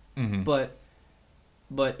 Mm-hmm.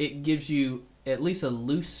 But it gives you at least a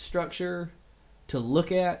loose structure to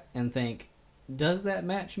look at and think, does that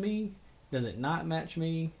match me? Does it not match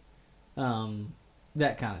me?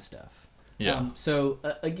 That kind of stuff. Yeah. So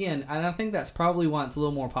again, and I think that's probably why it's a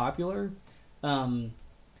little more popular.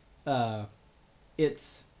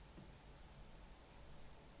 It's,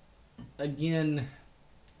 again,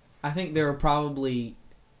 I think there are probably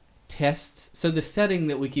tests. So the setting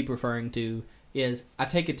that we keep referring to is, I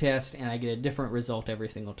take a test and I get a different result every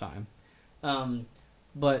single time.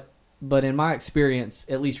 But in my experience,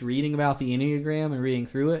 at least reading about the Enneagram and reading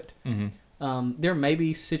through it, mm-hmm. There may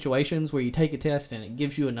be situations where you take a test and it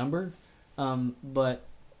gives you a number, but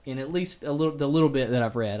in at least the little bit that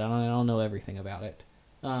I've read, I don't know everything about it.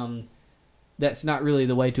 That's not really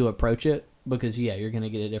the way to approach it, because you're going to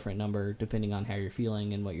get a different number depending on how you're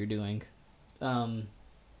feeling and what you're doing. I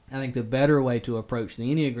think the better way to approach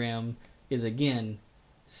the Enneagram is, again,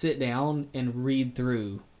 sit down and read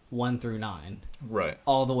through 1 through 9. Right.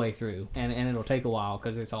 All the way through. And it'll take a while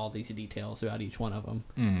because there's all these details about each one of them.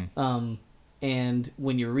 Mm-hmm. And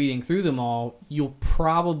when you're reading through them all, you'll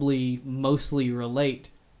probably mostly relate.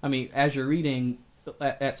 I mean, as you're reading,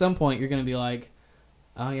 at some point you're going to be like,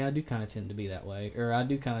 oh yeah, I do kind of tend to be that way. Or I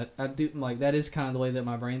do like, that is kind of the way that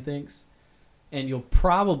my brain thinks. And you'll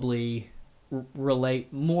probably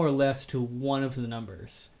relate more or less to one of the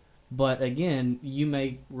numbers. But again, you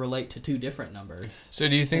may relate to 2 different numbers. So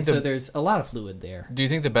do you think so there's a lot of fluid there. Do you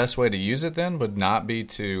think the best way to use it then would not be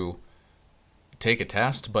to take a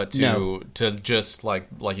test, but to just like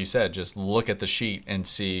you said, just look at the sheet and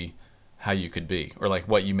see how you could be, or like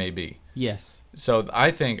what you may be? Yes. So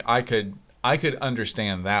I think I could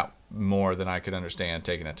understand that more than I could understand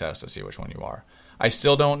taking a test to see which one you are. I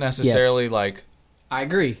still don't necessarily I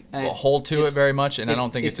agree. Hold to it very much, and I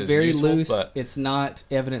don't think it's as very useful. Loose. But it's not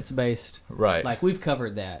evidence-based. Right. Like, we've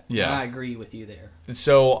covered that. Yeah. And I agree with you there.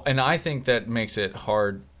 So, and I think that makes it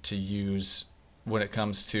hard to use when it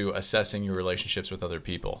comes to assessing your relationships with other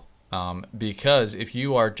people. Because if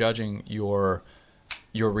you are judging your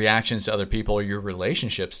reactions to other people or your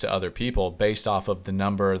relationships to other people based off of the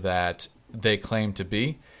number that they claim to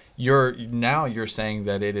be, you're saying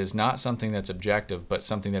that it is not something that's objective, but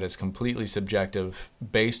something that is completely subjective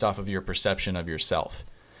based off of your perception of yourself.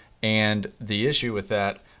 And the issue with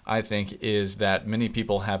that, I think, is that many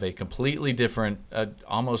people have a completely different,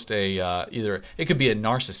 either it could be a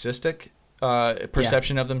narcissistic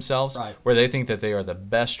perception of themselves, right, where they think that they are the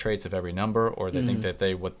best traits of every number, or they think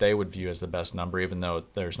that what they would view as the best number, even though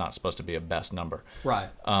there's not supposed to be a best number. Right.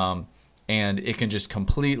 And it can just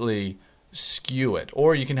completely skew it.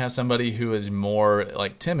 Or you can have somebody who is more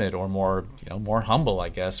like timid or more humble, I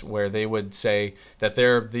guess, where they would say that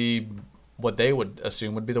they're what they would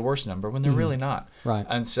assume would be the worst number when they're really not. Right.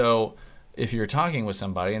 And so if you're talking with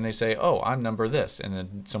somebody and they say, oh, I'm number this, and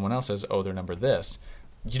then someone else says, oh, they're number this,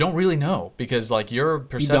 you don't really know, because like your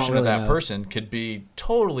perception of that person could be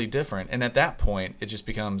totally different. And at that point, it just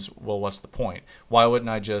becomes, well, what's the point? Why wouldn't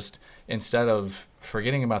I just, instead of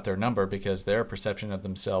forgetting about their number because their perception of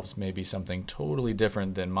themselves may be something totally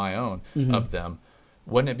different than my own of them,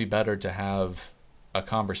 wouldn't it be better to have a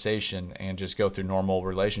conversation and just go through normal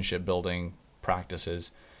relationship building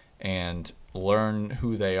practices and learn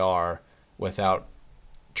who they are without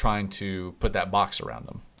trying to put that box around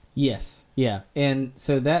them? Yes. Yeah. And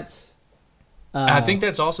so that's... I think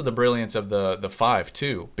that's also the brilliance of the 5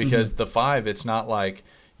 too, because the 5, it's not like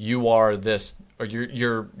you are this or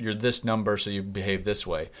you're this number, so you behave this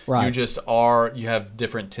way. Right. You just are. You have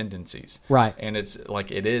different tendencies. Right. And it's like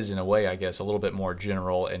it is in a way, I guess, a little bit more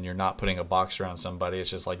general, and you're not putting a box around somebody. It's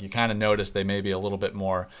just like you kind of notice they may be a little bit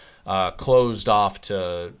more closed off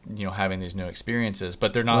to having these new experiences,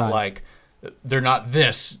 but they're not like they're not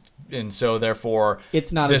this. And so, therefore,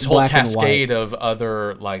 it's not this as whole black cascade and white.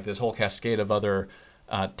 of other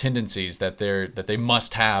tendencies that they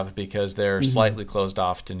must have because they're slightly closed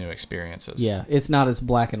off to new experiences. Yeah, it's not as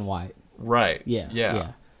black and white. Right.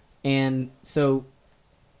 Yeah. And so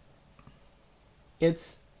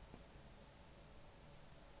it's...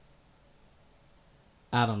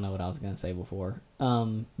 I don't know what I was going to say before.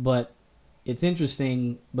 But it's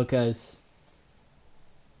interesting because...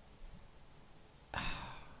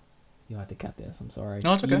 You'll have to cut this. I'm sorry.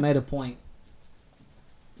 No, it's okay. You made a point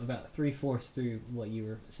about 3/4 through what you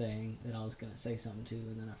were saying that I was going to say something to,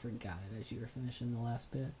 and then I forgot it as you were finishing the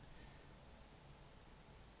last bit.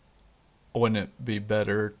 Wouldn't it be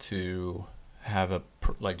better to have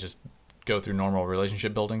just go through normal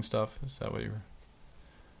relationship building stuff? Is that what you were...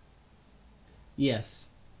 Yes.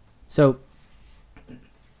 So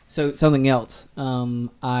something else.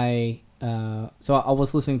 So I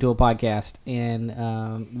was listening to a podcast, and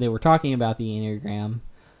they were talking about the Enneagram,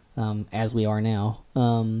 as we are now.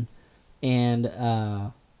 And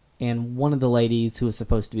one of the ladies who was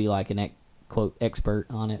supposed to be like an quote expert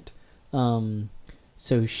on it,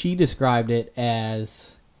 so she described it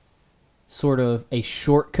as sort of a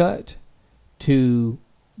shortcut to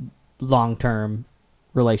long-term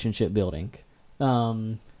relationship building.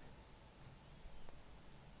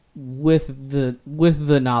 With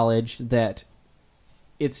the knowledge that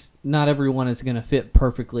it's not everyone is going to fit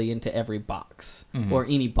perfectly into every box or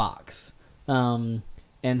any box. And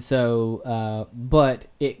so, but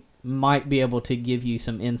it might be able to give you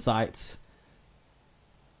some insights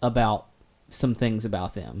about some things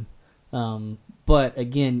about them. But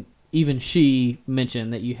again, even she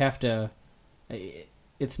mentioned that you have to,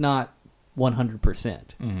 it's not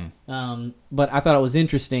 100%. But I thought it was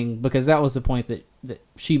interesting because that was the point that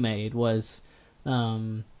she made was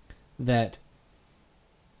that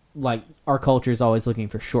like our culture is always looking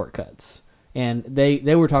for shortcuts. And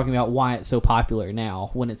they were talking about why it's so popular now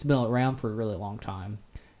when it's been around for a really long time.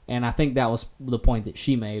 And I think that was the point that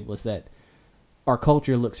she made, was that our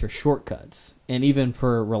culture looks for shortcuts. And even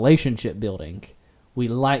for relationship building, we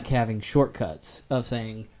like having shortcuts of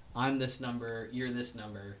saying, I'm this number, you're this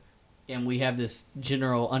number. And we have this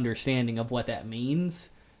general understanding of what that means.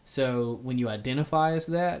 So when you identify as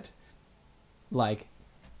that, like,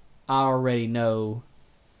 I already know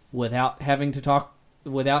without having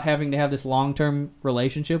to have this long-term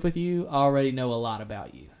relationship with you, I already know a lot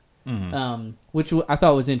about you. Mm-hmm. Which I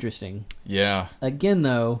thought was interesting. Yeah. Again,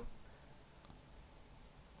 though,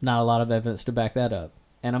 not a lot of evidence to back that up.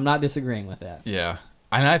 And I'm not disagreeing with that. Yeah.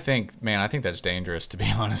 And I think that's dangerous, to be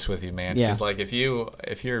honest with you, man. Because, like, if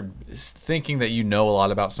you're thinking that you know a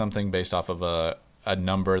lot about something based off of a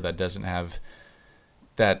number that doesn't have,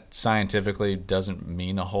 that scientifically doesn't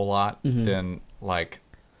mean a whole lot, then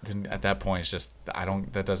at that point it's just,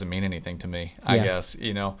 that doesn't mean anything to me, I guess,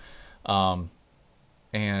 you know.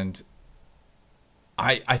 And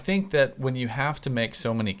I think that when you have to make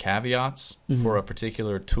so many caveats for a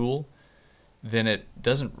particular tool, then it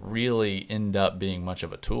doesn't really end up being much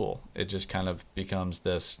of a tool. It just kind of becomes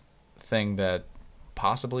this thing that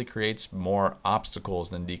possibly creates more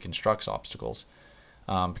obstacles than deconstructs obstacles.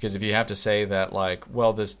 Because if you have to say that, like,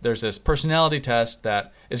 well, there's this personality test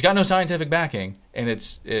that it's got no scientific backing, and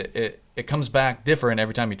it comes back different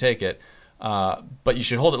every time you take it, but you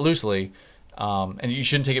should hold it loosely, and you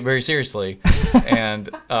shouldn't take it very seriously, and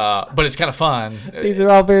but it's kind of fun. These are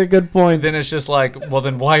all very good points. Then it's just like, well,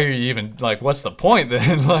 then why are you even, like, what's the point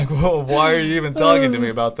then? Like, well, why are you even talking to me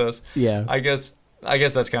about this? Yeah. I guess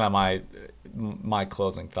that's kind of my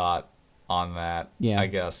closing thought on that. Yeah. I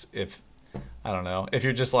guess I don't know, if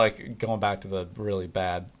you're just, like, going back to the really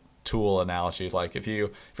bad tool analogy, like, if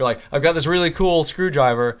you're like, I've got this really cool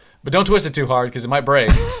screwdriver, but don't twist it too hard because it might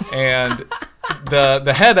break, and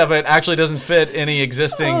the head of it actually doesn't fit any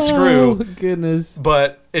existing screw. Oh, goodness.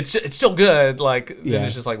 But it's still good. Like, then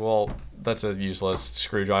it's just like, well, that's a useless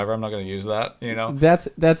screwdriver. I'm not going to use that, you know?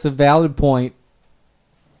 That's a valid point.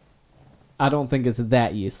 I don't think it's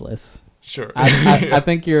that useless. Sure. I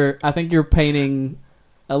think you're painting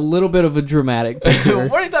a little bit of a dramatic picture.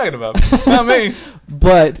 What are you talking about? Not me.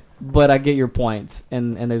 But I get your points,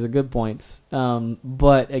 and those are good points.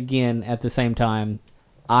 But again, at the same time,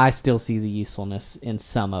 I still see the usefulness in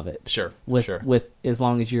some of it. Sure. With as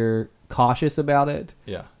long as you're cautious about it.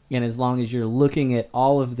 Yeah. And as long as you're looking at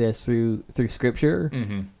all of this through Scripture.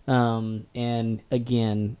 Mm-hmm. And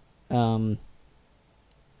again,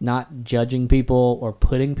 not judging people or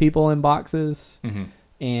putting people in boxes. Mm-hmm.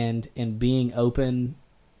 And being open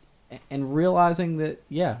and realizing that,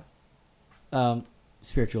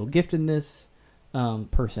 spiritual giftedness,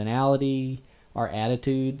 personality, our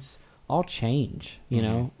attitudes all change, you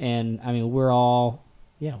know? And I mean, we're all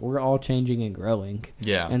changing and growing.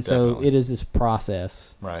 Yeah. And definitely. so it is this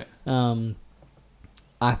process. Right. I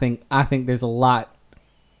think there's a lot.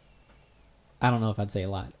 I don't know if I'd say a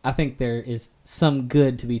lot. I think there is some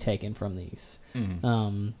good to be taken from these.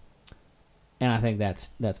 Mm-hmm. And I think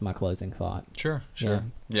that's my closing thought. Sure.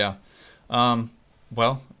 Yeah.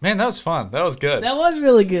 Well, man, that was fun. That was good. That was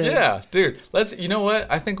really good. Yeah, dude. You know what?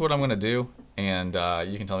 I think what I'm going to do, and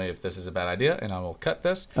you can tell me if this is a bad idea, and I will cut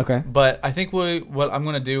this. Okay. But I think what I'm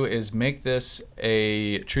going to do is make this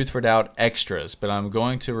a Truth for Doubt Extras, but I'm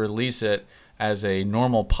going to release it as a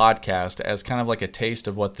normal podcast, as kind of like a taste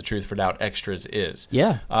of what the Truth for Doubt Extras is.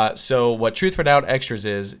 Yeah. So what Truth for Doubt Extras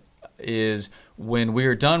is when we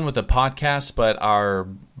are done with the podcast, but our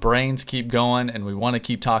brains keep going and we want to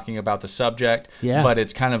keep talking about the subject, but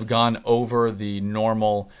it's kind of gone over the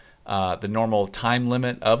normal time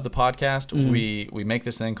limit of the podcast. We make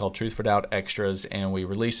this thing called Truth for Doubt Extras, and we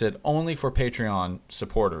release it only for Patreon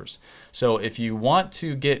supporters. So if you want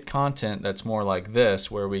to get content that's more like this,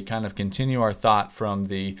 where we kind of continue our thought from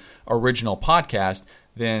the original podcast,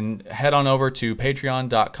 then head on over to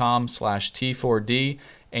patreon.com/T4D,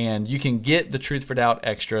 and you can get the Truth for Doubt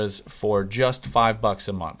Extras for just $5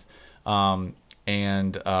 a month.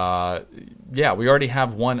 We already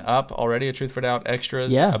have one up already, a Truth for Doubt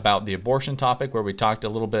Extras, about the abortion topic, where we talked a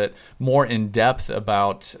little bit more in depth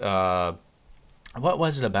about what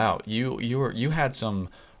was it about? You had some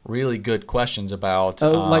really good questions about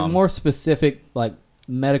like more specific, like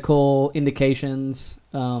medical indications,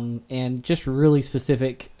 and just really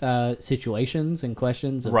specific situations and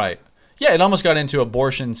questions. Right. Yeah, it almost got into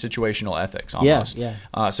abortion situational ethics almost. Yeah.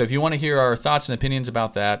 So if you want to hear our thoughts and opinions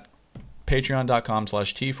about that,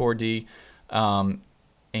 patreon.com/T4D,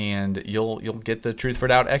 and you'll get the Truth for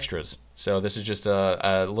Doubt Extras. So this is just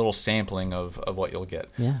a little sampling of what you'll get.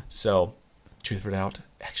 Yeah. So Truth for Doubt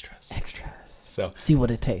Extras. So see what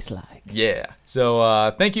it tastes like. Yeah.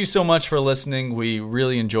 So thank you so much for listening. We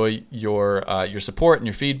really enjoy your support and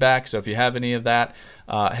your feedback. So if you have any of that,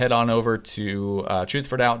 head on over to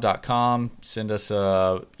truthfordoubt.com. Send us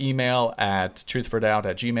an email at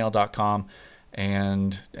truthfordoubt@gmail.com.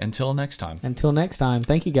 And until next time.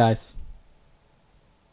 Thank you, guys.